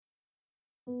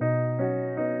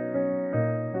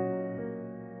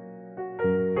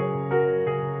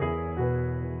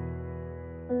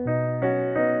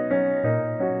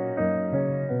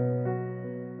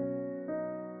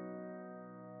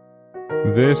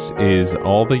This is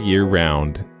All the Year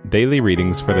Round, daily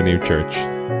readings for the New Church.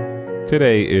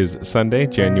 Today is Sunday,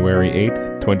 January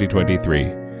 8th,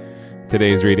 2023.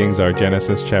 Today's readings are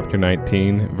Genesis chapter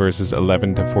 19, verses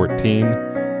 11 to 14,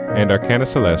 and Arcana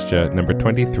Celestia, number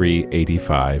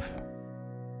 2385.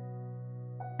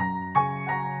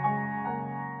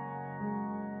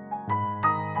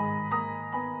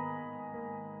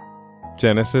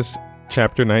 Genesis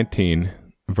chapter 19,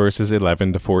 verses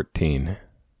 11 to 14.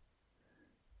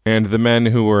 And the men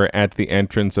who were at the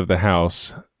entrance of the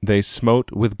house, they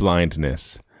smote with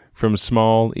blindness, from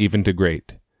small even to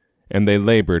great, and they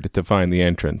labored to find the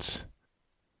entrance.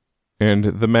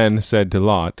 And the men said to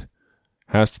Lot,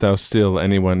 Hast thou still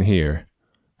anyone here,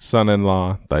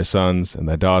 son-in-law, thy sons, and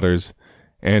thy daughters,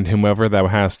 and whomever thou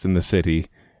hast in the city,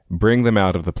 bring them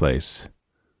out of the place.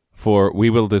 For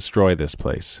we will destroy this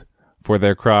place, for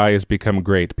their cry is become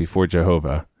great before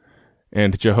Jehovah,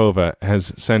 and Jehovah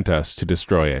has sent us to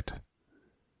destroy it.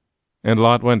 And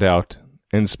Lot went out,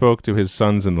 and spoke to his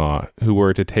sons-in-law, who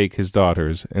were to take his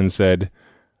daughters, and said,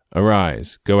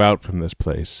 Arise, go out from this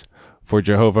place, for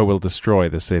Jehovah will destroy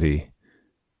the city.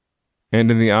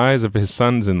 And in the eyes of his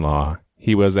sons-in-law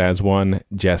he was as one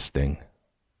jesting.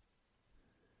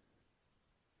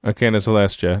 Arcana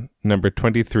Celestia, number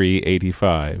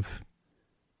 2385.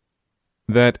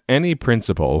 That any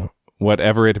principle,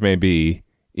 whatever it may be,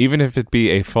 even if it be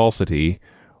a falsity,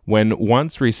 when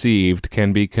once received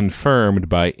can be confirmed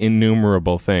by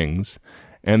innumerable things,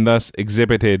 and thus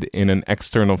exhibited in an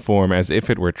external form as if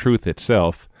it were truth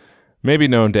itself, may be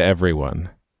known to everyone.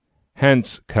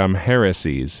 Hence come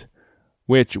heresies,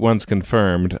 which, once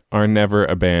confirmed, are never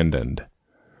abandoned.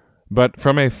 But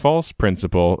from a false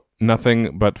principle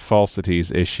nothing but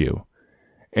falsities issue.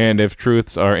 And if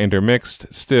truths are intermixed,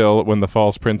 still, when the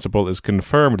false principle is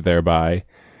confirmed thereby,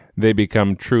 they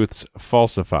become truths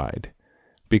falsified,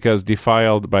 because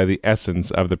defiled by the essence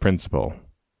of the principle.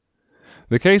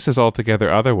 The case is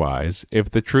altogether otherwise if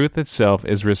the truth itself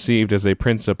is received as a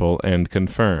principle and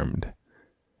confirmed.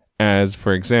 As,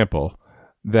 for example,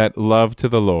 that love to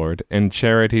the Lord and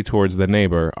charity towards the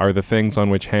neighbor are the things on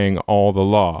which hang all the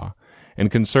law, and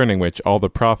concerning which all the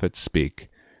prophets speak,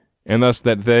 and thus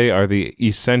that they are the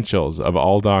essentials of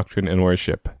all doctrine and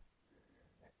worship.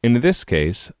 In this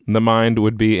case, the mind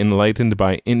would be enlightened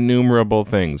by innumerable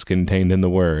things contained in the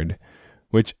Word,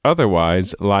 which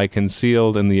otherwise lie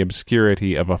concealed in the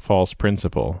obscurity of a false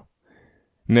principle.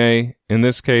 Nay, in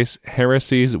this case,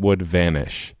 heresies would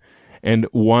vanish, and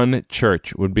one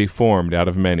church would be formed out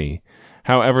of many,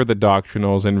 however the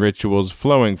doctrinals and rituals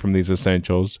flowing from these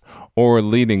essentials, or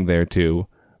leading thereto,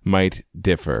 might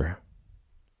differ.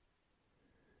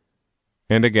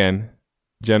 And again,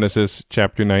 Genesis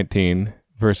chapter 19,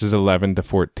 verses 11 to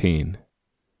 14.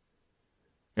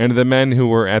 And the men who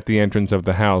were at the entrance of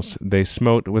the house, they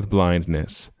smote with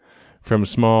blindness, from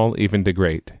small even to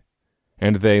great,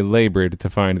 and they labored to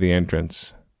find the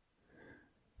entrance.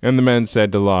 And the men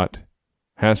said to Lot,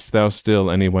 Hast thou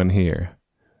still anyone here,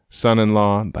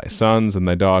 son-in-law, thy sons, and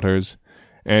thy daughters,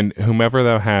 and whomever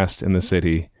thou hast in the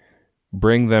city,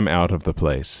 bring them out of the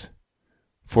place.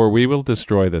 For we will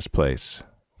destroy this place,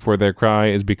 for their cry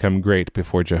is become great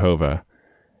before Jehovah,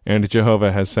 and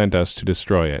Jehovah has sent us to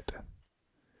destroy it.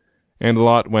 And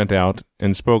Lot went out,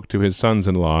 and spoke to his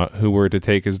sons-in-law, who were to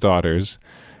take his daughters,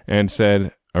 and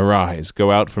said, Arise, go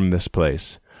out from this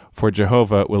place, for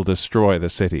Jehovah will destroy the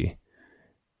city.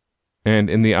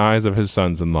 And in the eyes of his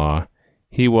sons-in-law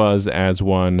he was as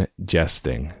one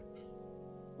jesting.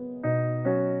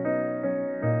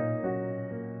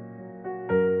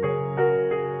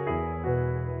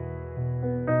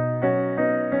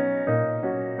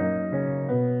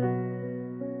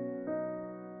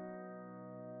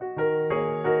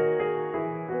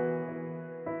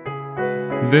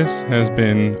 This has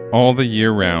been All the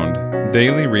Year Round,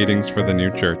 daily readings for the New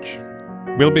Church.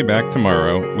 We'll be back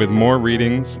tomorrow with more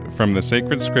readings from the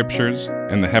sacred scriptures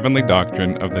and the heavenly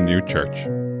doctrine of the New Church.